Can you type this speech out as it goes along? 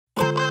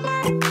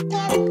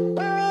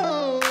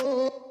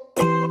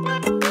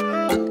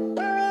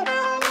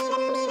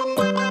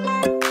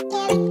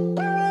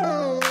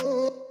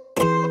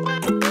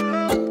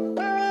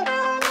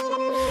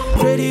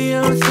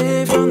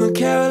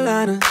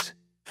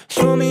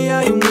Show me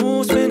how you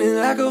move, spinning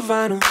like a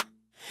vinyl.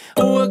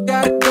 Oh, I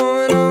got it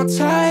going all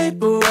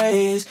type of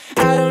ways.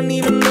 I don't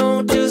even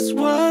know just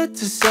what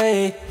to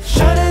say.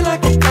 Shining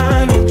like a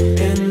diamond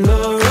in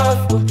the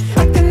rough.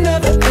 I can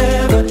never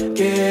ever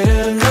get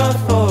enough.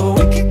 Oh,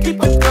 we can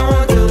keep it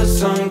going till the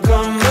sun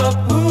come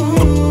up.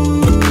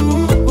 Ooh,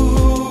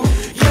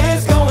 yeah,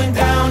 it's going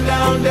down,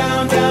 down,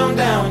 down, down,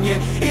 down. Yeah,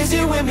 is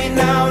you with me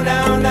now,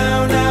 now,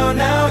 now, now,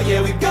 now?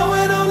 Yeah, we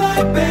going all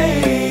night,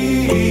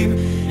 babe.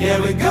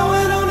 Yeah, we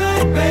going all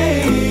night,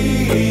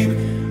 babe.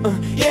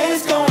 Yeah,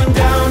 it's going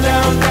down,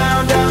 down,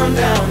 down, down,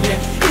 down. Yeah,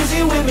 is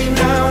you with me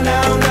now,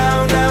 now,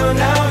 now, now,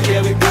 now?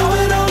 Yeah, we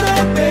going all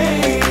night,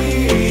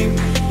 babe.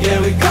 Yeah,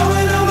 we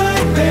going all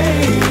night,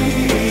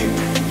 babe.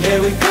 Yeah,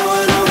 we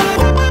going all night.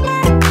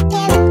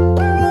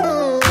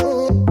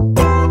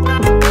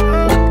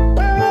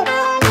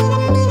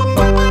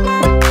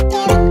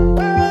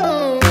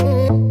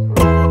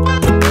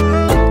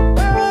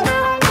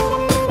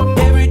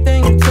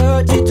 Everything you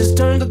touch, it just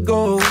turns to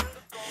gold.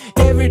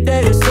 Every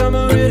day is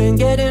summer, it ain't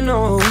getting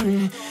old.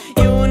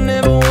 You were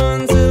never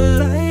one to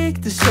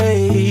like the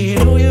shade.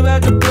 Oh, you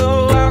about to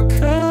blow our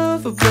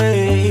cover,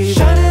 babe.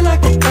 Shining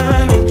like a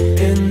diamond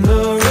in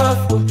the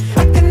rough.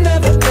 I can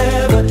never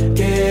ever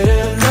get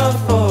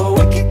enough. Oh,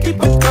 we can keep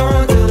it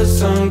going till the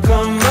sun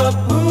come up.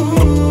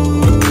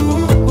 Ooh,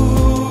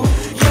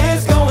 yeah,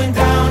 it's going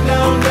down,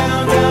 down,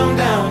 down, down,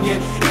 down.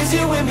 Yeah, is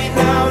you with me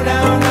now,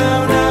 now,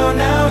 now, now,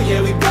 now?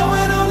 Yeah, we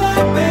going all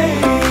night,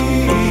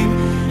 babe.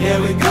 Yeah,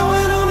 we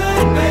going all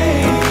night,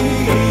 babe.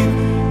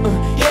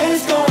 Yeah,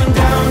 it's going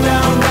down,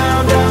 down,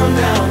 down, down,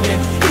 down. Yeah,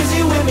 is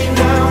you with me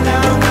now,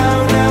 now,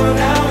 now, now,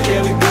 now?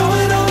 Yeah, we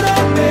going all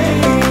night,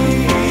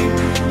 babe.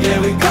 Yeah,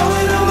 we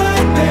going all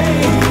night,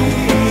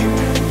 babe.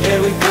 Yeah,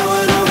 we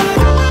going all night.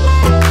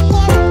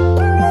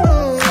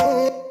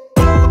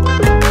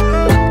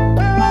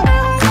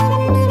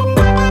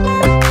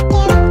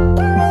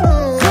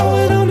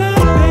 Going all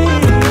night,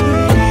 babe.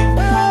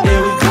 Yeah,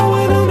 we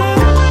going all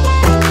night.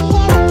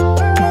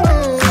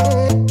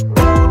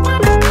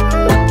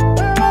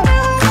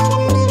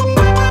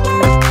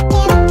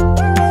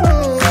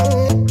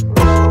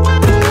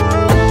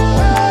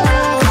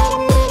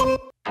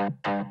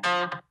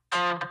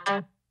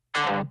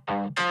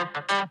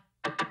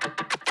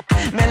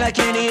 Man like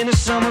candy in the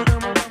summer,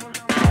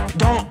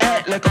 don't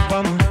act like a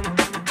bummer.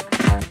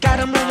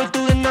 Gotta move it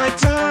through the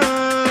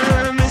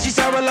nighttime, and she's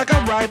sour like a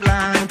ripe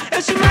lime.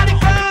 And she mighty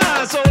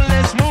fine, so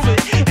let's move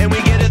it. And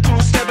we get it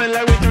two-stepping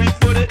like we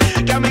three-footed.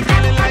 Got me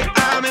feeling like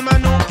I'm in my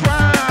new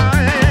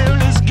prime.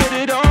 Let's get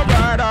it all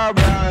right, all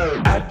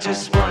right. I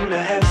just wanna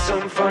have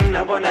some fun,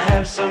 I wanna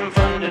have some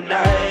fun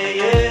tonight,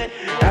 yeah.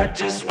 I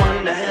just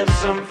wanna have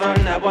some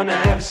fun, I wanna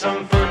have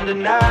some fun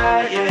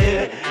tonight,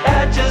 yeah.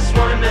 I just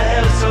wanna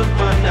have some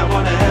fun, I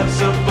wanna have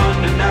some fun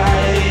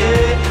tonight,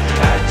 yeah.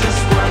 I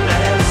just wanna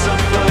have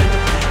some fun,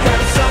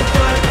 have some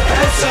fun,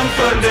 have some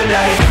fun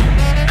tonight.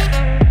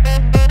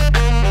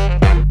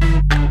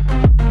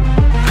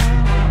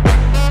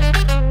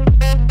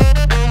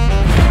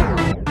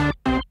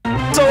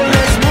 So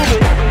let's move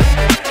it.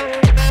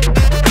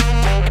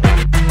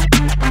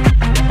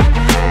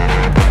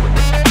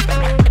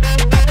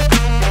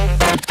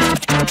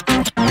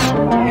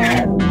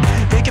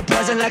 Think it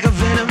pleasant like a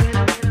venom.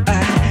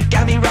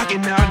 Got me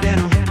rocking our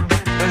denim.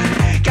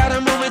 Gotta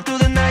move it through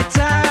the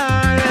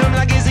nighttime.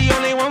 Like it's the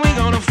only one we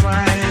gonna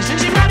find.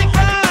 Since she mighty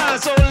fine,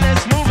 so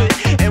let's move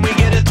it. And we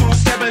get it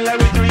two-stepping like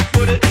we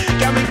three-footed.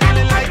 Got me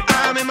feeling like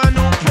I'm in my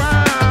new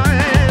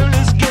prime.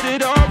 Let's get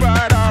it all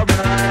right, all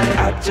right.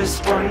 I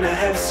just wanna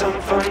have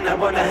some fun, I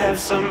wanna have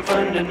some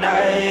fun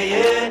tonight,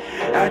 yeah.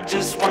 I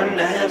just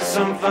wanna have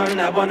some fun,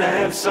 I wanna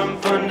have some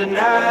fun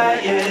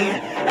tonight, yeah.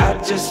 I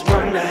just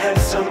wanna have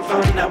some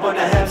fun, I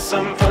wanna have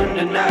some fun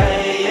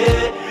tonight,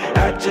 yeah.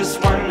 I just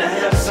wanna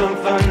have some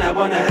fun, I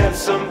wanna have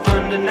some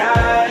fun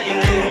tonight,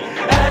 yeah.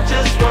 I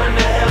just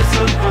wanna have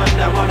some fun,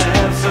 I wanna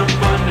have some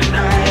fun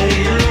tonight,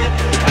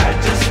 yeah. I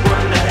just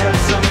wanna have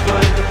some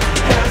fun,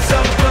 have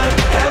some fun,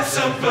 have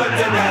some fun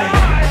tonight.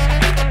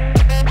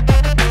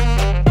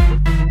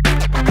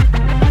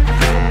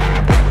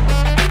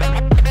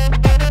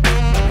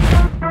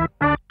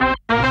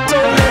 So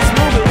let's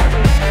move it.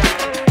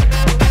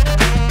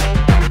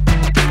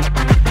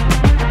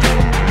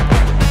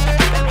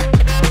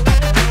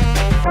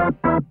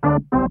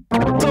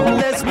 So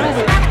let's move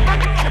it.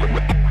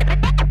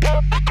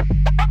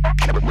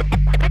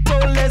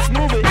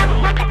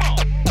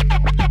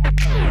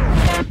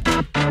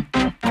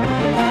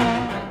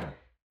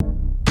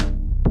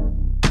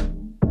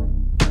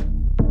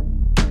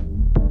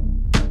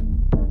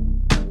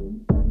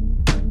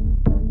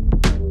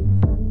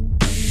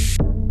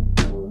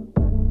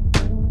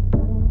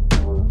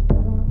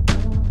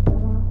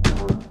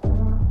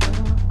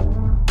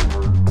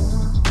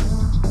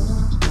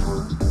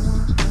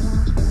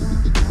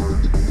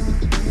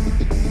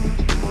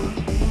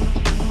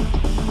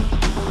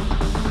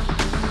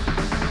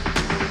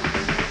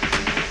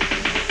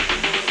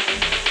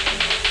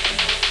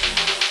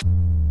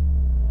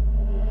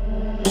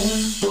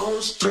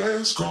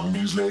 dance con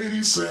mis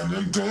ladies en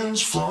el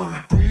dance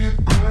floor. Read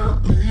my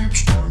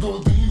lips cuando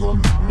digo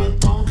no me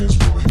toques,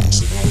 boy.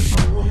 Sé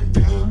muy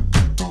bien que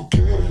tú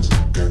quieres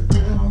lo que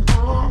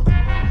tengo.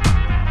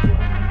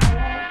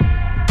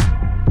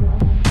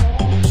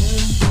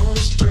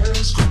 Dos,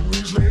 tres con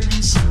mis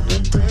ladies en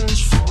el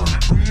dance floor.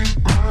 Read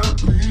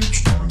my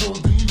lips cuando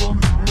digo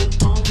no me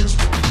toques,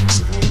 boy.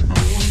 Sé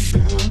muy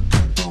bien que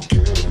tú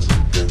quieres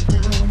lo que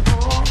tengo.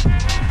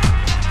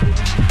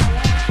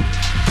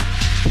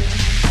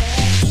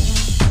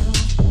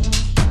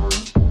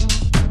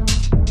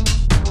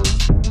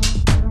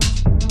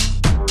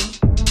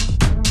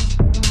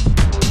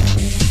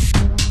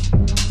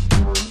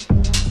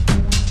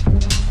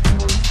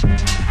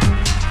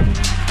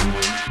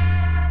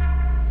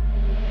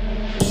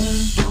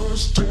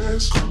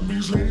 Con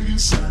mis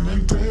ladies en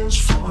el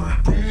dance floor.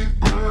 Read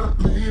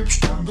my lips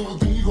cuando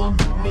digo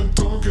no me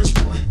toques,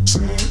 boy. Sé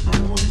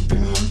muy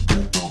bien que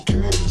tú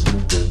quieres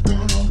lo que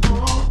tengo.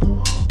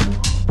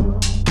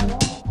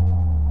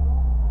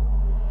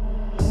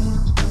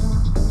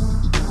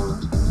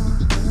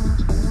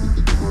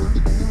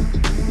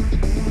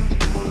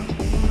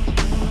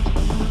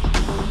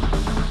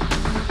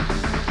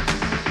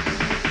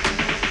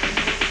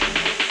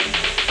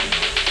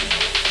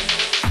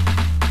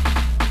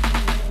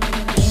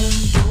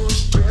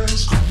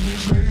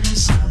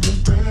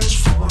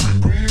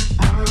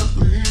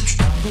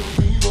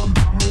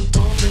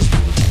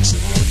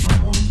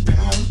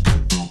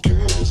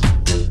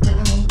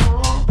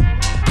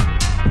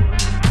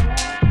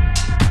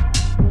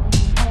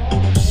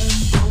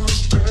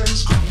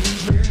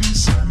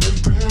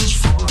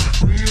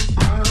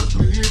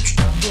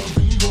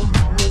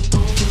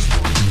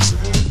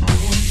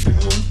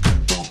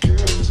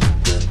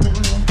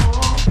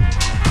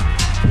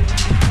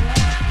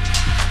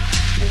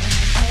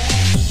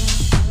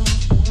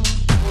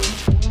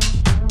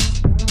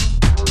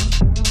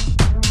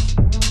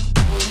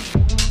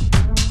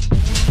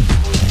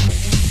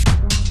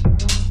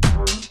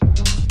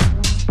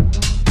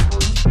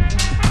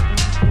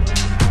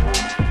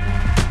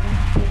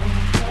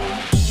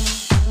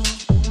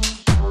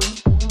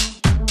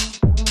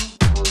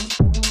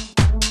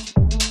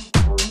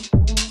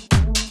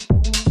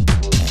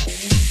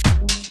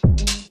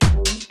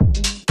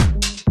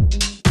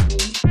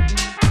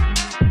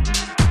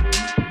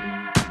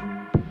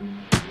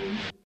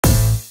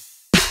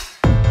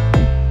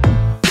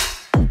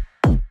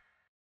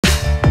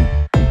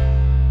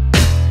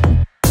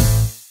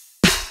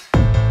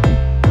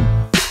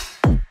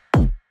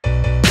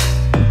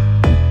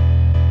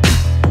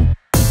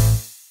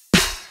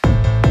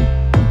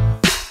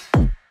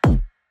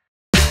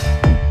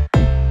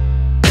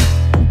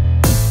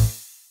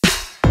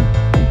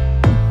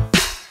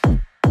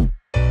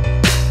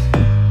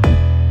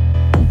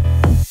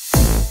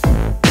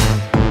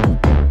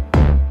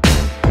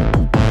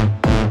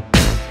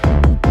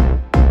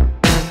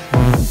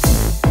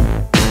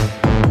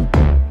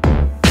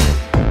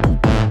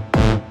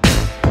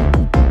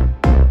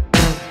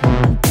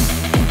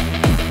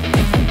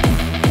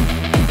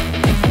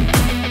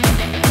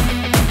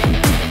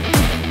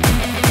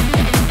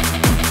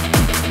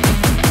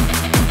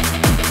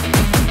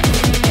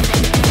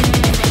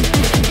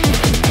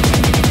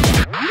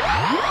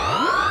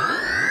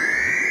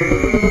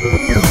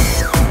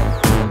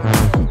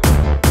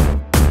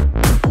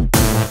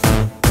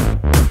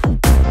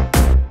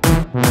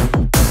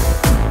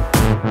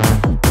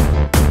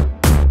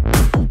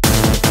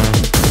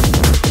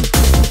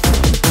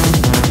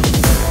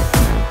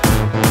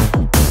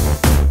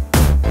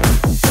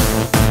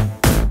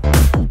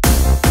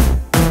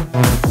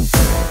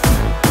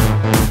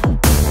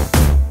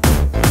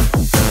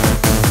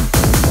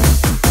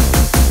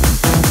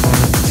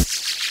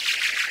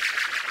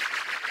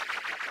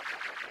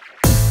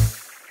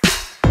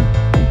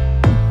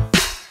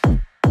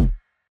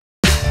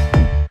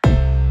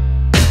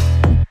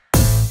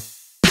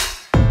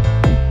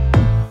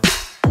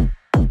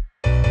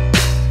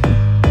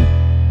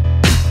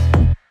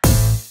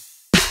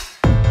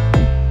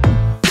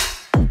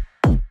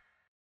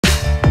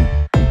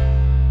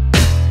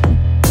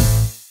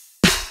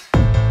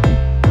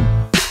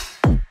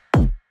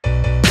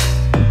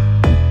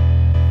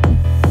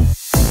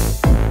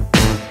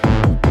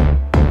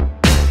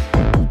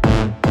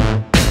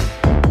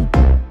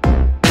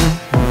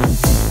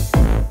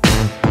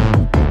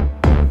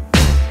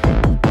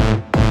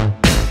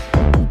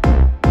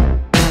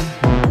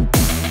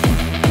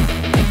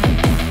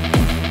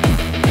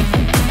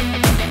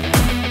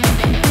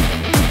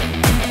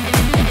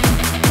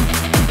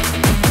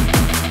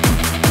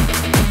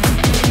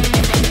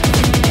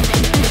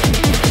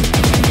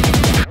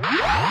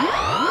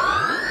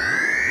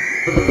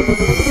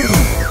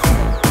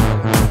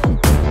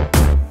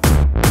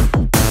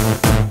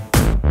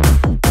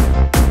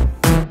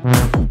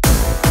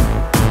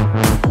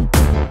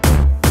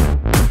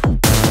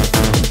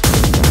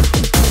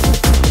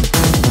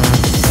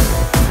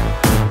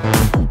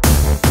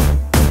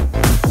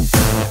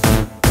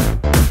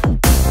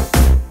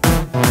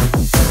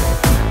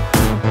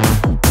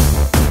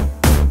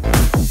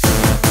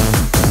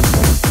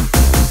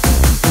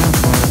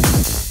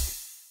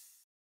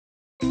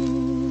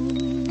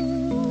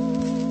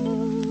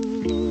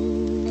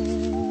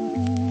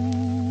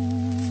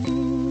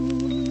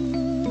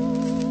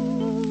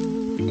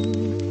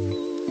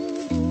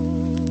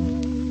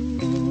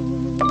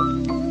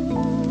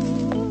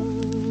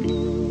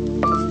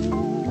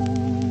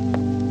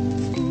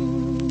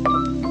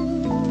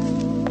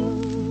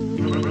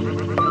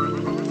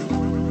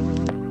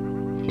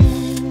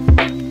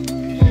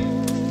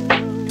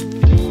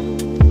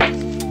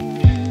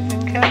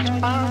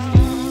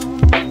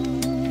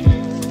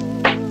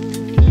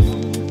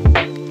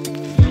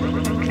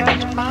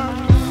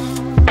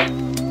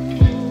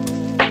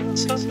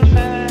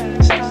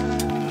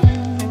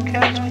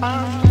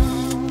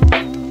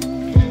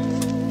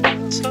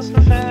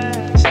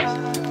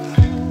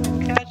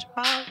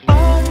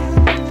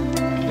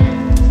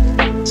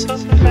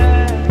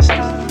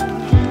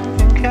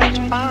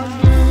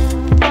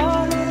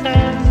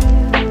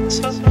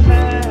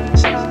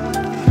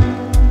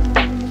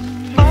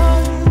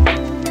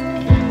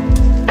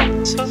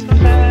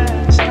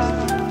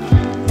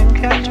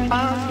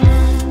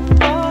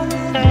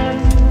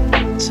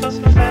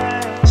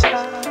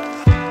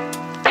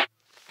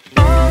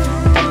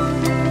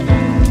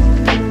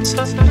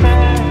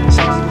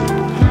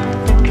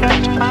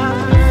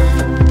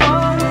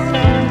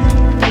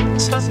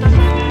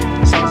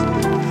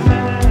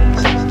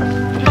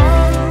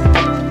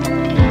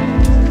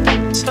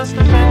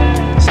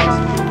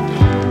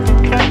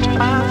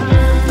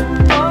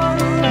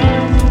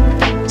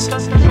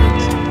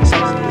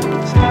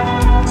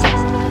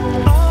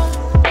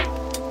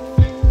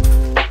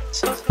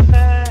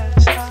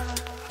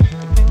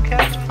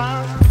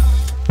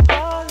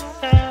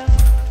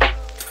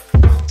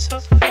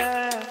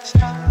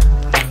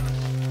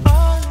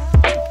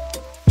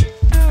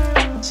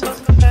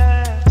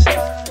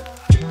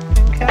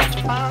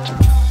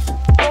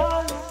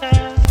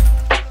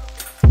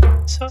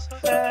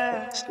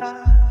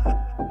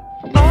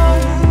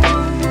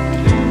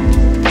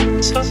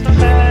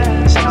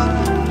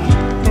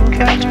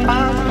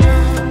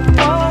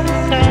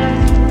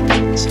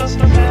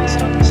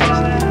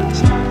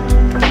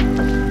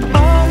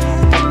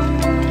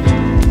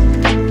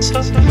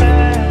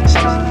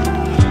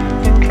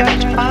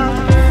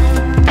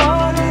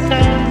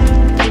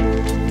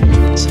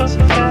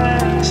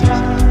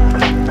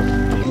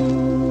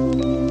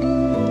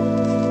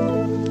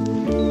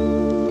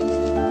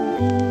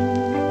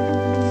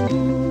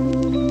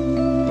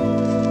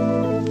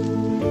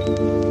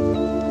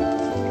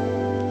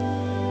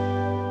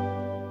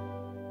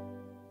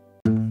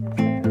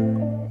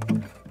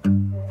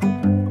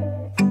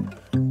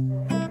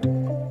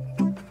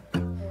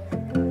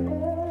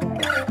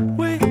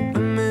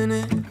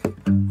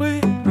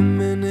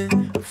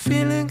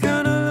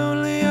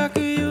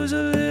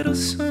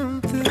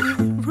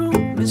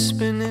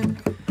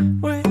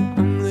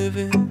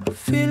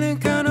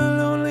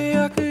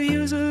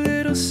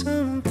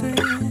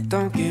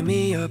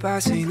 up, I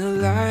seen the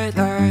light.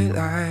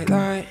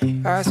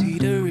 I see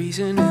the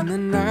reason in the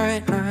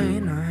night.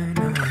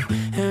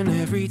 And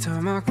every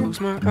time I close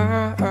my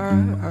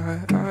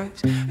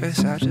eyes,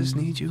 guess I just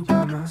need you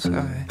by my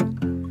side.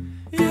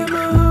 Yeah,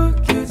 my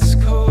heart gets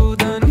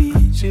cold, I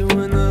need you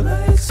when the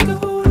lights go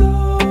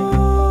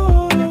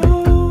low.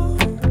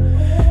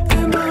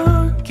 And my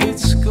heart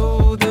gets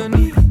cold, I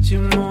need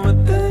you more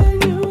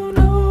than you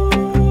know.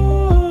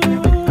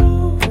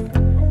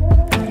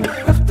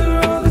 After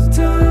all the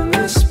time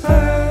that's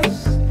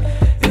passed,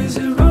 is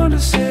it wrong to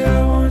say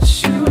I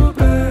want you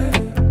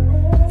back?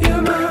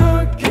 Yeah, my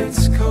heart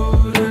gets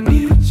cold, I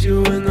need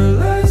you when the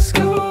lights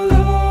go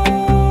low.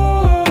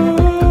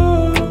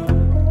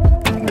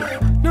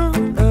 No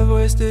love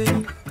wasted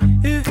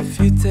if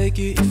you take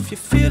it. If you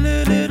feel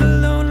a little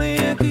lonely,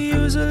 I could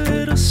use a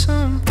little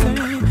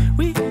something.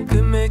 We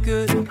could make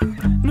a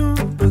new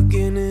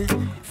beginning.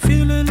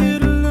 Feel a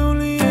little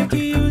lonely, I could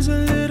use a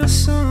little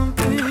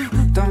something.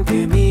 Don't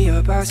give me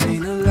up, I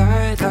seen the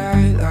light.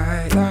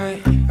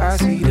 I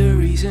see the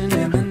reason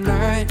in the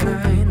night.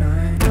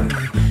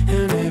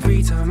 And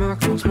every time I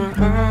close my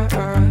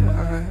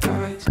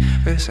eyes,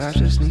 guess I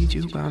just need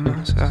you by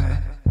my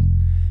side.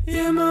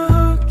 Yeah, my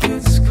heart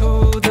gets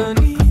cold, I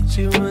need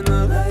you when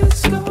the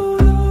lights go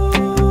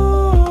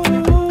low.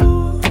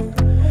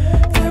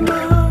 And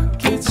my heart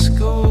gets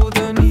cold,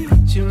 I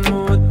need you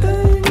more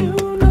than you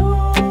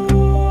know.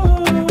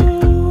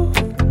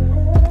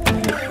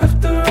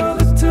 After all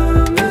the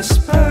time that's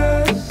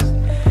passed,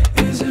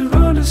 is it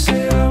wrong to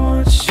say I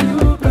want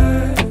you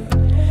back?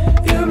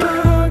 Yeah,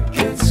 my heart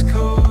gets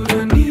cold,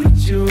 I need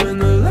you when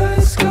the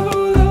lights go low.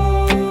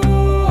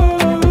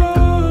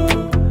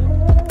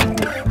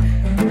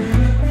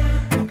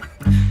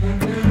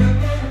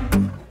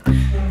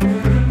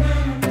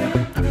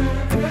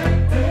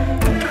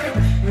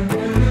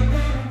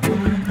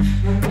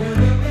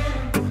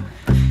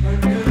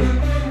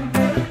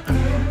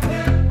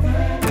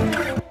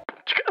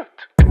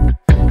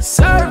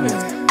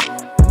 Serving,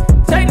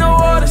 take no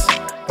orders,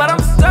 but I'm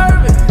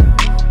serving.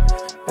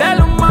 That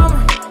little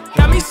mama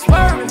got me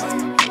swerving.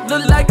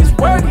 Look like it's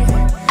working,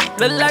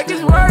 look like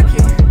it's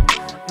working.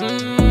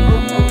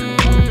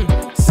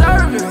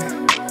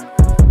 Serving,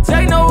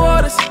 take no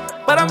orders,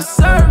 but I'm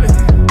serving.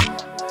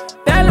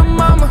 That little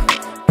mama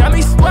got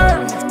me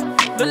swerving.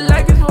 Look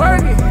like it's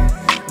working,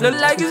 look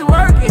like it's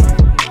working.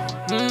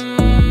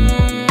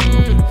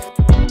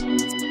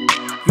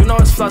 You know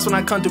it's floss when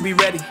I come to be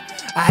ready.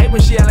 I hate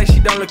when she act like she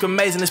don't look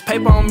amazing. There's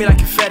paper on me like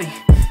confetti.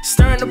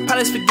 Stirring the pot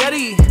of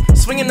spaghetti,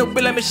 swinging the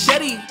bill like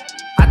machete.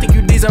 I think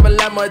you deserve a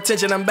lot more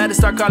attention. I'm about to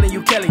start calling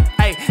you Kelly.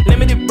 Hey,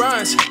 limited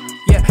runs,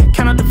 yeah,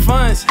 count out the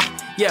funds.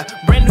 Yeah,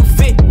 brand new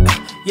fit,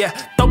 yeah,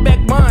 throwback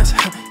buns.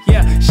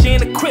 Yeah, she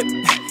ain't equipped,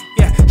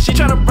 yeah, she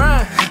tryna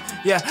run.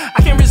 Yeah,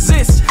 I can't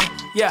resist,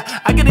 yeah,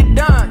 I get it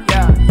done.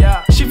 Yeah,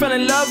 she fell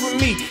in love with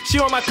me, she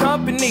want my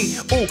company.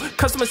 Ooh,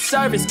 customer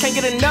service, can't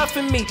get enough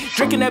of me.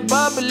 Drinking that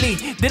bubbly,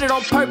 did it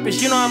on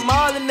purpose, you know I'm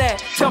all in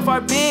that. 12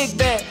 our big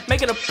bag,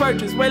 making a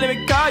purchase. Wait, let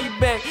me call you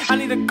back, I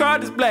need a car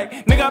that's black.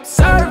 Nigga, I'm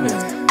serving,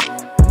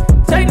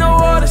 take no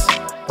orders,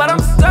 but I'm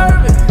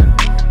serving.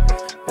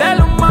 That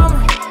little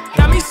mama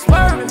got me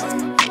swerving.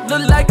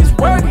 Look like it's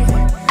working,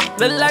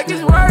 look like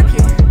it's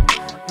working.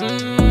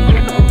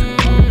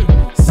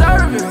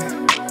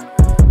 Serving,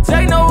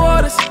 take no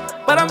orders,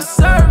 but I'm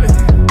serving.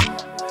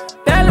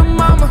 That little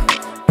mama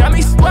got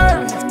me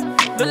swerving.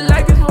 Look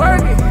like it's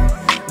working,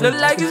 look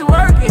like it's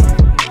working.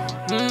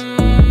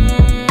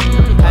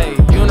 Hey,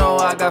 you know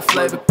I got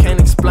flavor, can't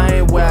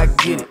explain where I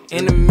get it.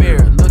 In the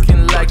mirror,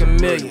 looking like a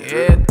million,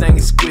 everything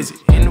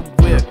exquisite. In the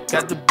whip,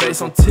 got the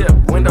bass on tip,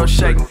 window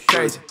shaking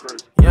crazy.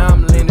 Yeah,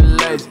 I'm leaning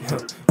lazy,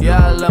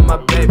 yeah, I love my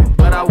baby,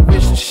 but I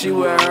wish that she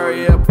would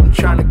hurry up, I'm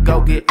tryna go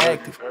get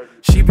active.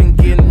 She been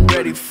getting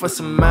ready for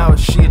some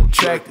hours, she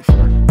attractive.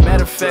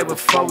 Matter of fact,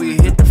 before we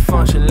hit the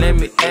function, let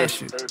me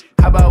ask you,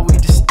 how about we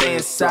just stay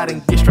inside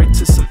and get straight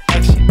to some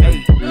action?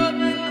 Hey.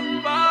 Loving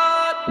the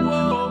vibe,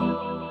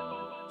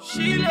 whoa.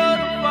 She love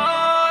the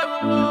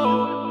vibe,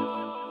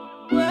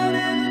 whoa. Where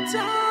did the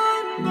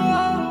time go?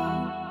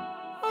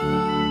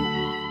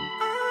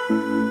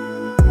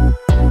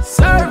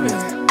 Serving,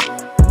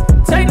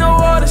 take no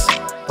orders,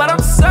 but I'm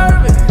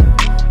serving.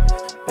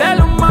 That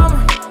little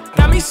mama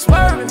got me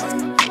swerving.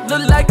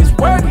 Look like it's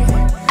working,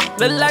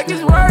 look like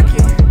it's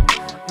working.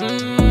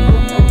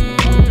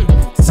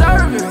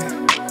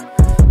 Serving,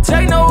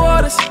 take no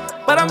orders,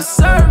 but I'm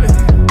serving.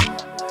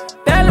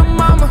 That little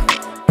mama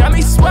got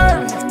me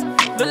swerving.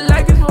 Look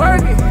like it's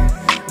working,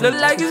 look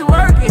like it's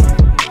working.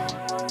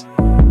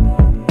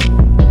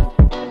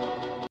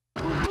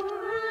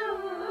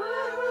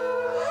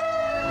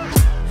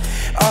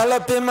 All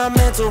up in my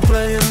mental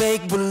playing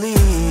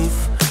make-believe.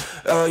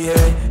 Oh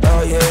yeah,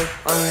 oh yeah,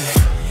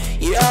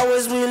 you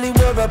always really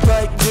were a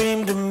pipe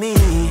dream to me.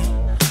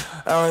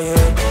 Oh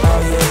yeah,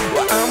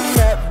 well I'm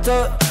wrapped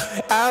up,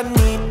 I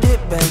need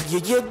it back. Yeah,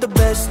 you're the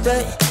best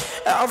that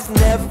I've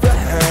never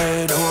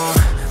heard.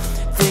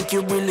 Think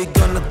you're really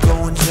gonna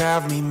go and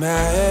drive me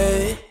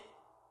mad?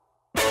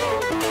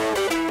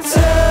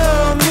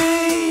 Tell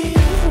me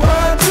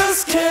what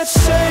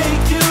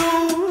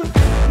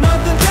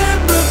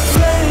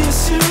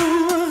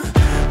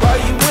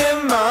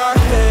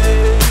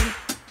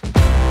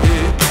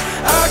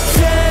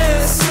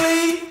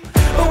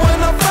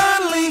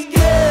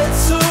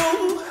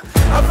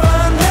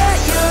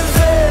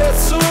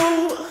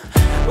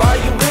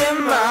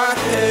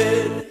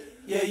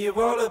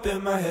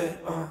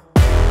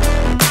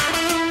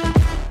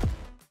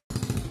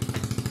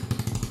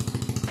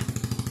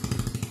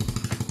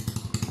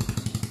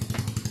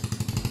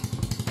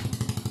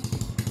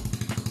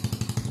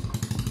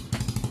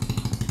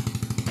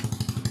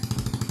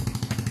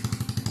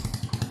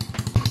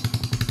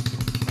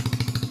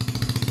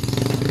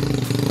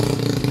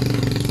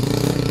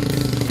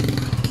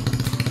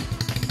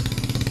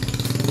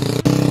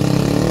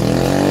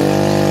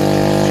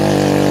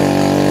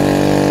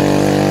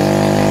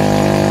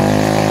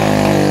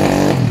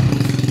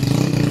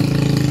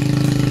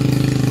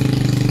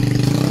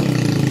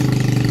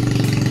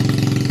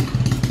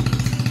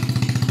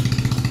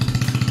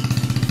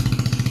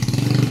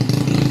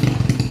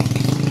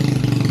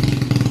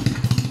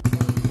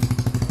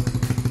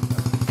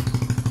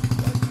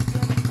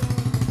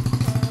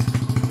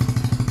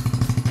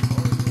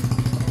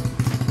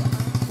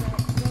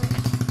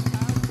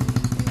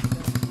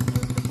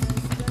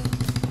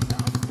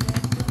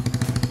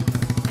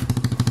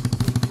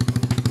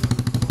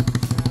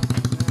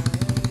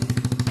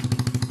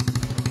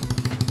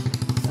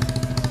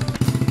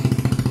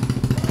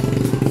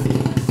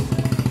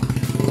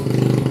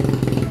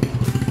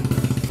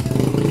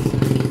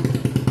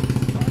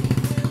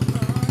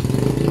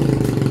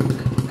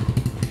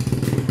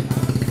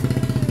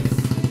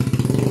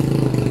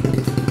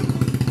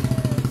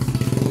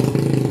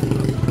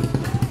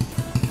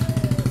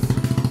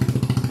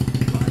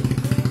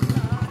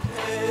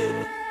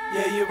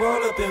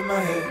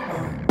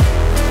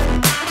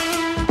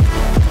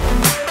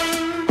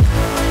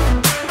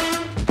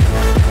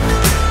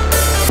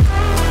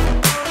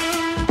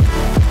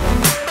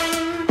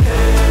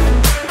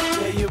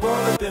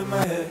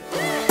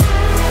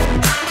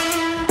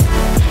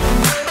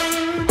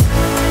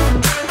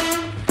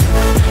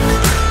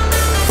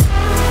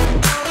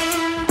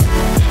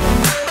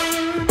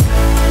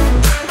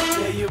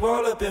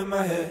in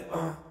my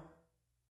head.